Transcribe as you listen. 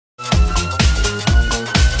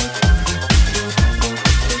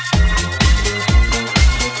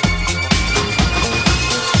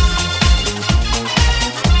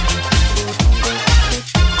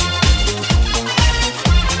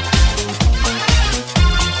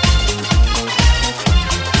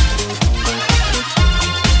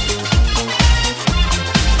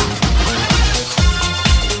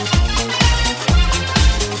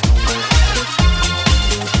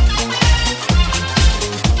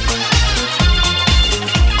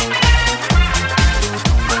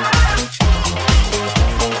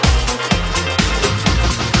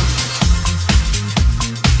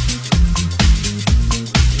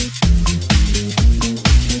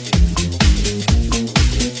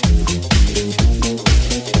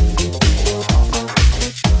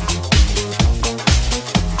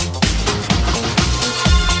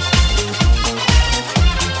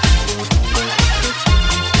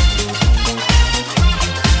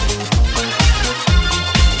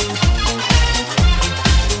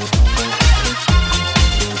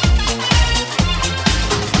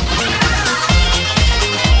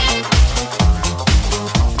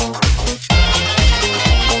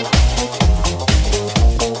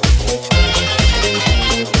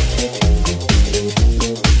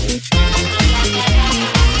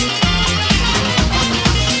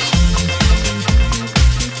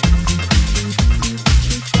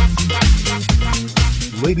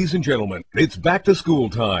Ladies and gentlemen, it's back to school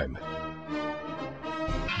time.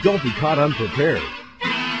 Don't be caught unprepared.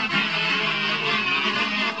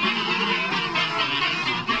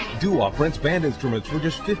 Doo-Wop rents band instruments for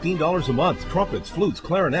just $15 a month. Trumpets, flutes,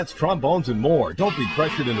 clarinets, trombones, and more. Don't be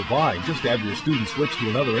pressured into buying. Just have your student switch to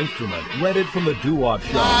another instrument. Rent it from the Doo-Wop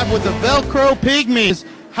shop. Live with the Velcro Pygmies.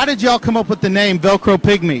 How did y'all come up with the name Velcro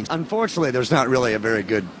Pygmies? Unfortunately, there's not really a very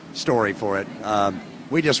good story for it.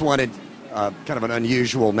 We just wanted kind of an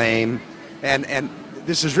unusual name. And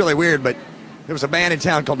this is really weird, but there was a band in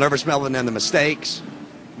town called Nervous Melvin and the Mistakes.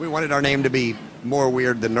 We wanted our name to be more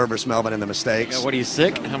weird than Nervous Melvin and the Mistakes. Yeah, what are you,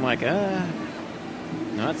 sick? And I'm like,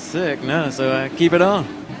 not sick, no, so I keep it on.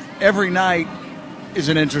 Every night is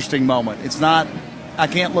an interesting moment. It's not, I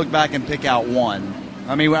can't look back and pick out one.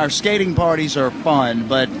 I mean, our skating parties are fun,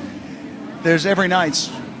 but there's every night's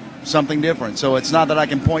something different. So it's not that I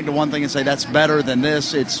can point to one thing and say that's better than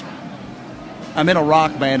this. I'm in a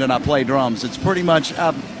rock band and I play drums. It's pretty much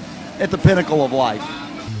at the pinnacle of life.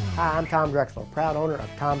 Hi, I'm Tom Drexler, proud owner of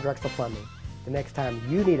Tom Drexler Plumbing. The next time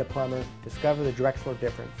you need a plumber, discover the Drexler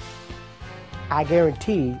difference. I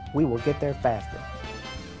guarantee we will get there faster.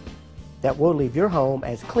 That we'll leave your home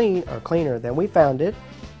as clean or cleaner than we found it,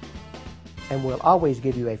 and we'll always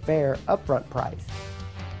give you a fair upfront price.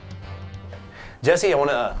 Jesse, I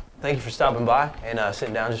want to thank you for stopping by and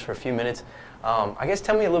sitting down just for a few minutes. I guess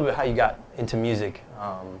tell me a little bit how you got into music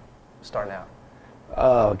starting out.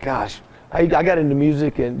 Oh, gosh. I got into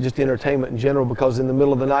music and just entertainment in general because in the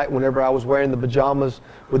middle of the night, whenever I was wearing the pajamas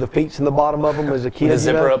with the feet in the bottom of them as a kid, the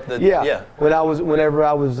zipper up the yeah. Whenever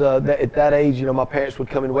I was at that age, you know, my parents would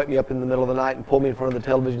come and wake me up in the middle of the night and pull me in front of the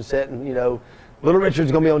television set, and you know, Little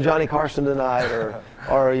Richard's gonna be on Johnny Carson tonight,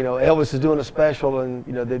 or you know, Elvis is doing a special, and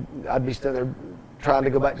you know, I'd be standing there trying to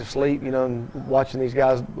go back to sleep, you know, and watching these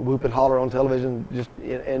guys whoop and holler on television,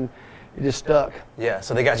 and it just stuck. Yeah.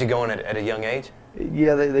 So they got you going at a young age.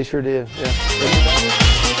 Yeah, they sure did. Yeah.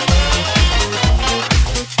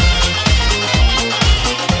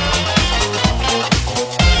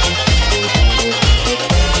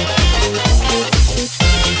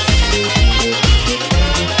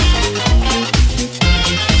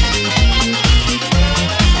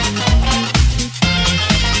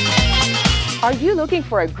 Are you looking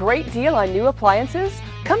for a great deal on new appliances?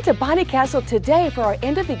 Come to Bonnie Castle today for our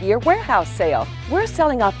end-of-the-year warehouse sale. We're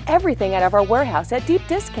selling off everything out of our warehouse at deep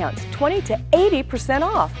discounts, 20 to 80%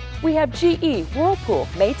 off. We have GE, Whirlpool,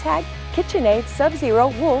 Maytag, KitchenAid, Sub-Zero,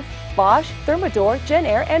 Wolf, Bosch, Thermador,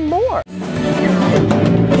 JennAir, and more.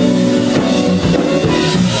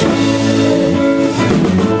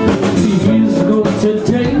 Years ago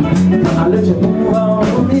today, I let you move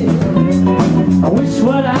on with me. I wish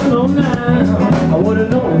what I know now, I would have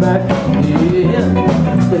known back then.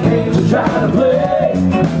 The games you try to play,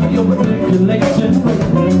 your manipulation.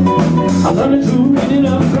 I learned the truth in a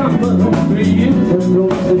drama 3 years ago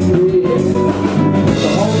today. The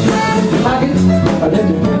whole thing, did you like it? I let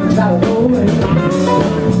you think try to go away.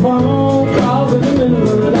 Phone calls in the middle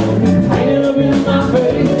of the night, hanging up in my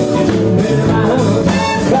face.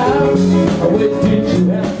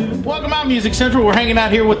 Welcome out, Music Central. We're hanging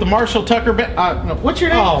out here with the Marshall Tucker Band. What's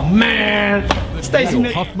your name? Oh, man. Stacy.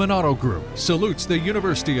 Neil Huffman Auto Group salutes the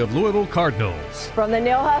University of Louisville Cardinals. From the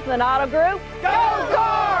Neil Huffman Auto Group, go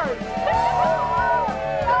Cards!